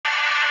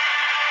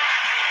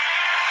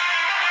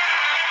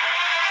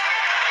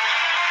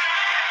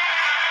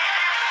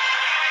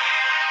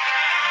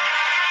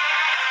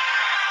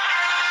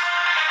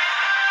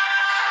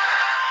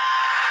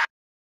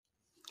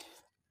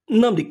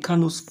Nnamdi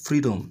Kanus'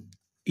 freedom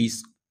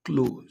is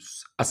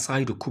close.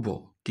 Asari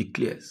Dokubo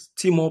declares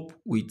team up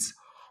with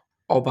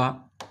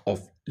Oba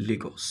of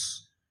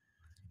Lagos.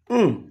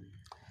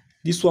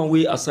 This one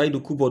wey Asari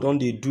Dokubo don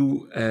dey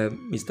do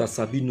Mr.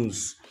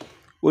 Sabinus.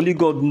 Only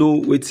God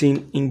know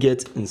wetin im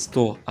get in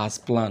store as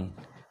plan.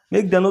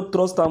 Make dem no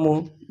trust am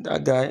o.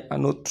 Dat guy, I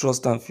no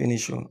trust am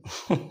finish o.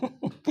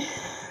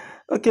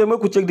 Okay,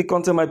 make we check the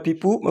content, my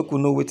people. Make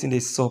we know wetin dey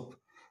sup.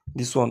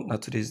 This one na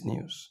today's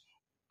news.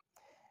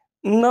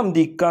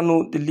 Nnamdi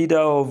Kanu, the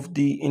leader of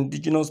the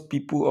indigenous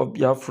people of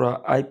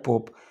Biafra,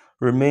 IPOB,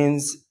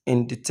 remains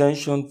in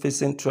detention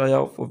facing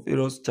trial for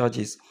various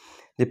charges.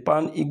 The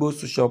Pan-Igbo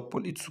Social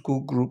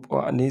Political Group,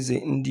 or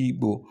Aneze Ndi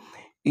Igbo,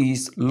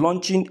 is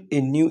launching a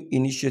new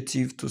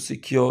initiative to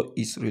secure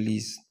his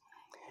release.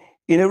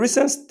 In a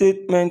recent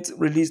statement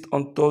released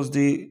on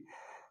Thursday,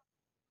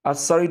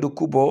 Asari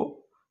Dokubo,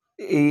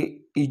 a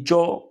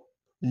Ijaw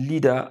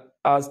leader,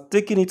 has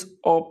taken it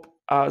up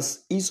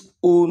as his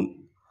own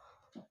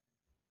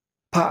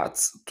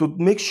part to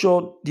make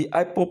sure the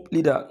IPOB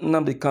leader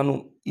Nnamdi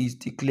Kanu is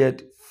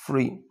declared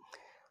free.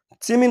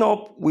 Teaming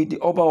up with the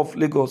Oba of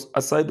Lagos,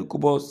 Asari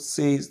Dokubo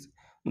says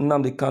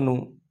Nnamdi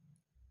Kanu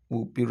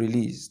will be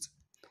released.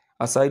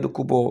 Asari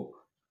Dokubo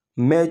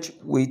merged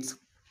with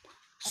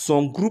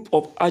some group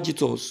of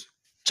agitators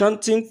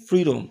chanting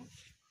freedom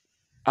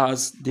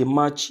as they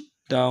march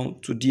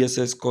down to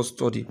DSS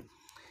custody.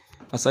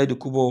 Asari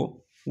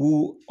Dokubo,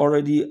 who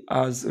already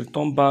has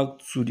returned back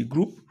to the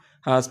group,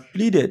 has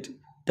pleaded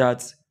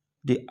that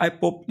the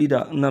IPOB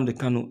leader Nnamdi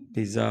Kanu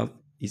deserves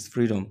his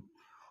freedom.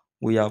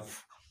 We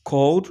have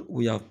called,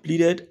 we have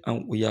pleaded,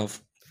 and we have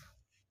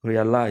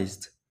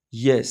realized,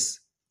 yes,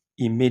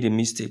 he made a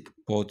mistake,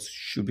 but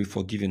should be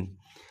forgiven.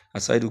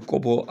 Asari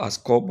Dokubo has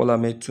called Bola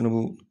Ahmed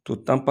Tinubu to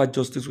tamper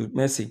justice with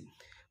mercy.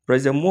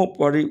 President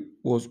Buhari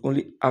was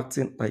only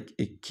acting like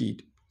a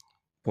kid,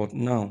 but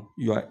now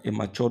you are a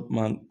matured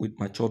man with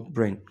matured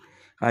brain.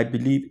 I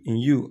believe in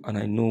you and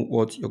I know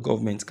what your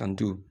government can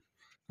do.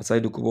 Asari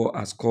Dokubo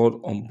has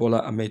called on Bola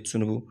Ahmed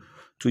Tinubu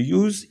to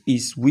use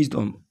his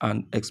wisdom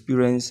and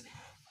experience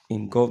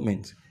in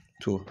government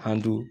to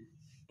handle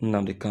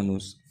Nnamdi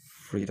Kanu's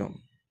freedom.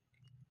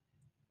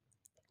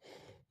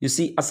 You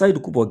see, Asari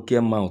Dokubo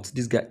get mouth.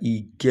 This guy,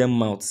 he get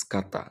mouth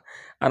scatter.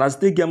 And as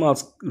they get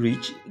mouth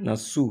reach, na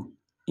so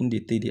in the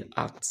take the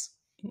act.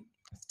 I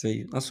tell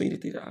you, na so in the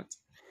take the act.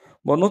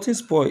 But nothing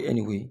spoil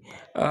anyway.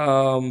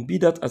 Be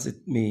that as it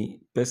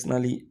may,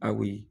 personally, I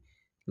will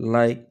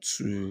like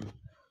to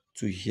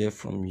hear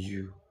from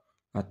you.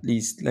 At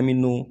least let me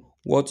know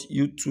what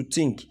you two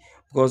think.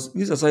 Because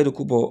this Asari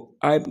Dokubo,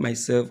 I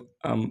myself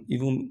am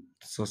even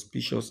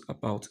suspicious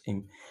about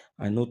him.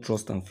 I no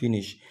trust and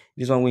finish.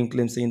 This one when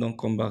claim saying don't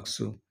come back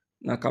so.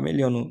 Now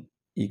chameleon,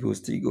 he go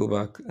still go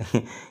back.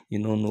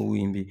 You don't know who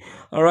him be.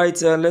 All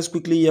right, let's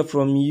quickly hear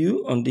from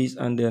you on this,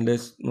 and then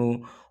let's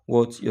know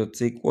what your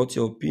take, what's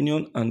your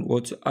opinion, and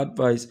what's your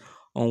advice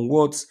on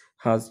what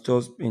has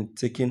just been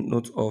taken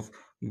note of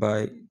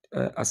by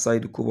Asari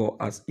Dokubo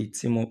as a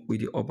team up with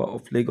the Oba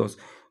of Lagos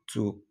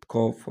to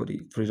call for the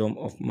freedom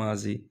of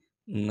Mazi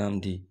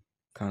Nnamdi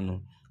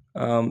Kanu.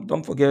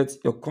 Don't forget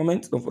your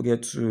comments. Don't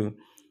forget to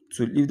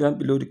leave them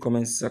below the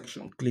comment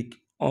section. Click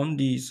on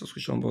the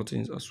subscription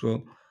buttons as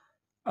well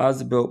as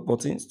the bell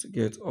buttons to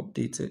get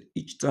updated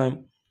each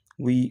time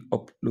we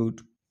upload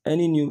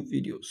any new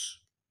videos.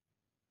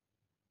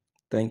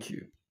 Thank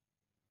you.